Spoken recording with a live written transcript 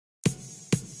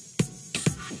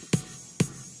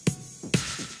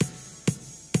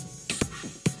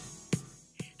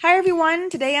Hi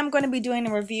everyone, today I'm going to be doing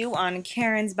a review on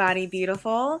Karen's Body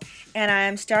Beautiful, and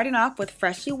I'm starting off with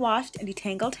freshly washed and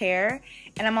detangled hair,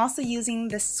 and I'm also using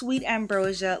the Sweet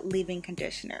Ambrosia leave-in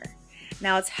conditioner.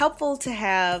 Now it's helpful to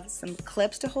have some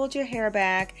clips to hold your hair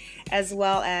back as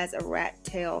well as a rat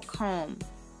tail comb.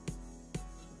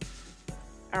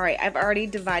 Alright, I've already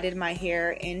divided my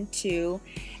hair in two,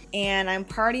 and I'm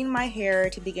parting my hair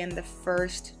to begin the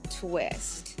first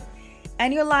twist.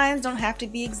 And your lines don't have to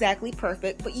be exactly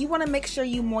perfect, but you want to make sure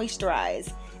you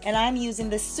moisturize. And I'm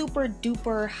using the Super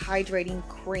Duper Hydrating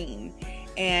Cream,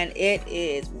 and it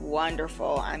is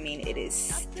wonderful. I mean, it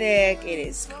is thick, it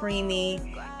is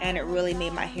creamy, and it really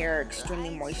made my hair extremely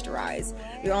moisturized.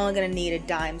 You're only going to need a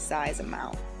dime size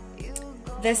amount.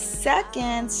 The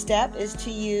second step is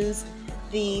to use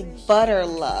the Butter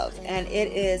Love, and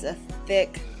it is a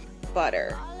thick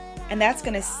butter. And that's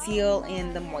going to seal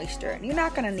in the moisture, and you're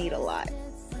not going to need a lot.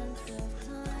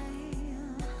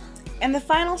 And the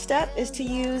final step is to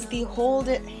use the Hold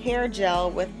It hair gel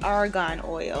with argan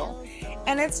oil,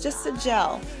 and it's just a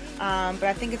gel, but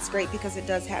I think it's great because it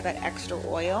does have that extra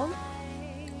oil,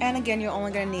 and again, you're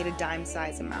only going to need a dime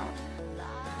size amount.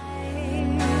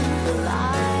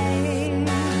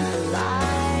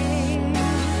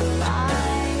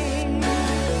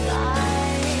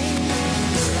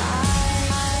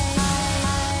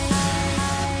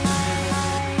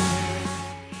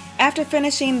 After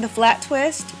finishing the flat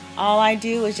twist, all I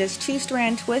do is just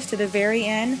 2-strand twist to the very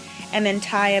end and then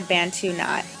tie a Bantu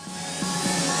knot.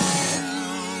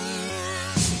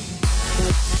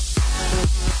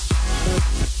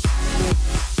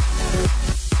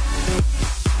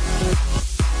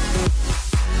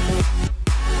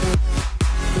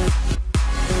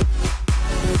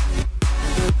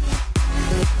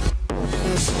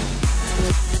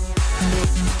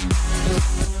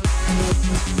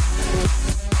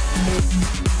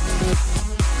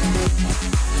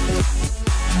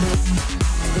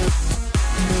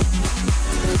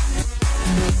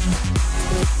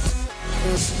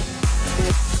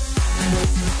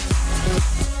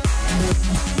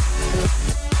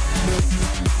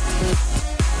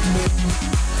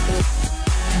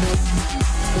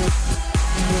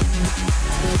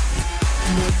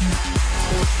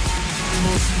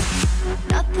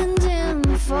 Nothing's in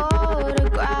the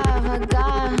photograph, I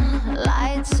got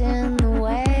lights in the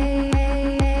way.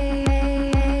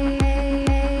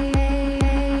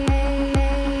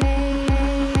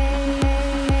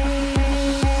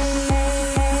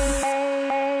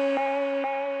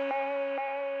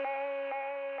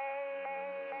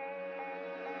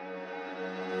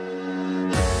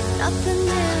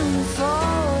 Nothing's in the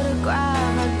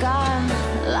photograph, I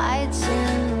got lights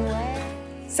in the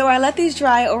way. So I let these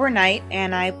dry overnight,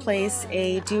 and I place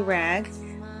a do-rag,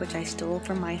 which I stole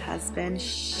from my husband.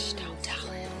 Shh, don't tell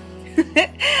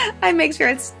him. I make sure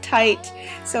it's tight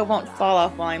so it won't fall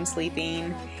off while I'm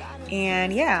sleeping.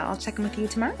 And yeah, I'll check in with you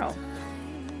tomorrow.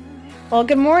 Well,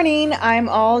 good morning. I'm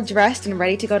all dressed and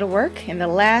ready to go to work, and the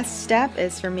last step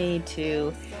is for me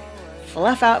to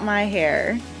fluff out my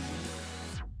hair.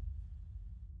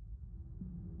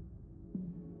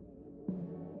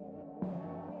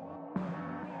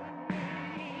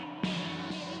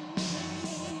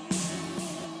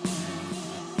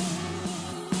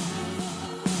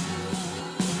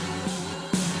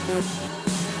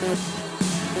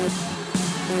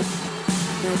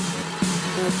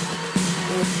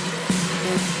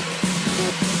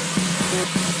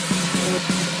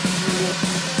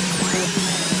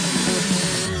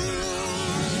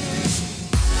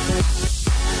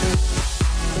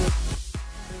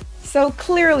 So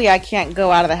clearly I can't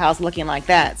go out of the house looking like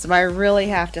that, so I really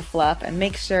have to fluff and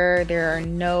make sure there are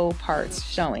no parts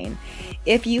showing.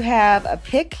 If you have a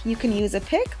pick, you can use a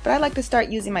pick, but I like to start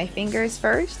using my fingers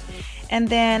first. And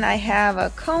then I have a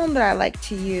comb that I like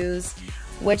to use,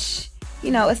 which,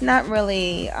 you know, it's not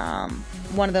really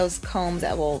one of those combs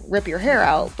that will rip your hair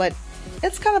out, but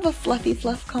it's kind of a fluffy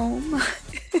fluff comb.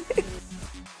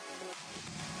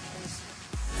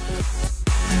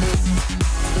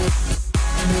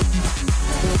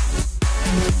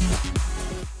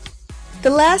 The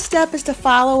last step is to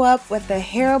follow up with the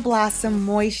Hair Blossom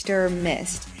Moisture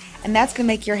Mist, and that's going to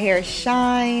make your hair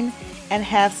shine and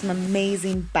have some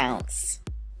amazing bounce.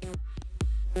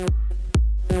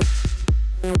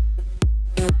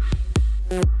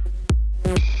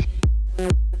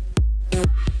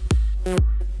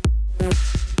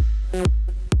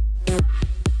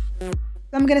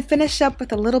 I'm going to finish up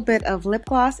with a little bit of lip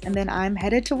gloss, and then I'm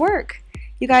headed to work.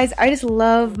 You guys, I just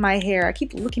love my hair. I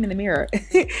keep looking in the mirror.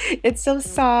 It's so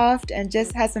soft and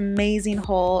just has amazing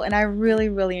hold, and I really,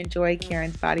 really enjoy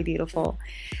Karen's Body Beautiful.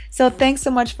 So thanks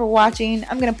so much for watching.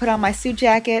 I'm going to put on my suit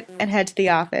jacket and head to the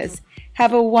office.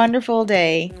 Have a wonderful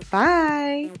day.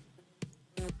 Bye.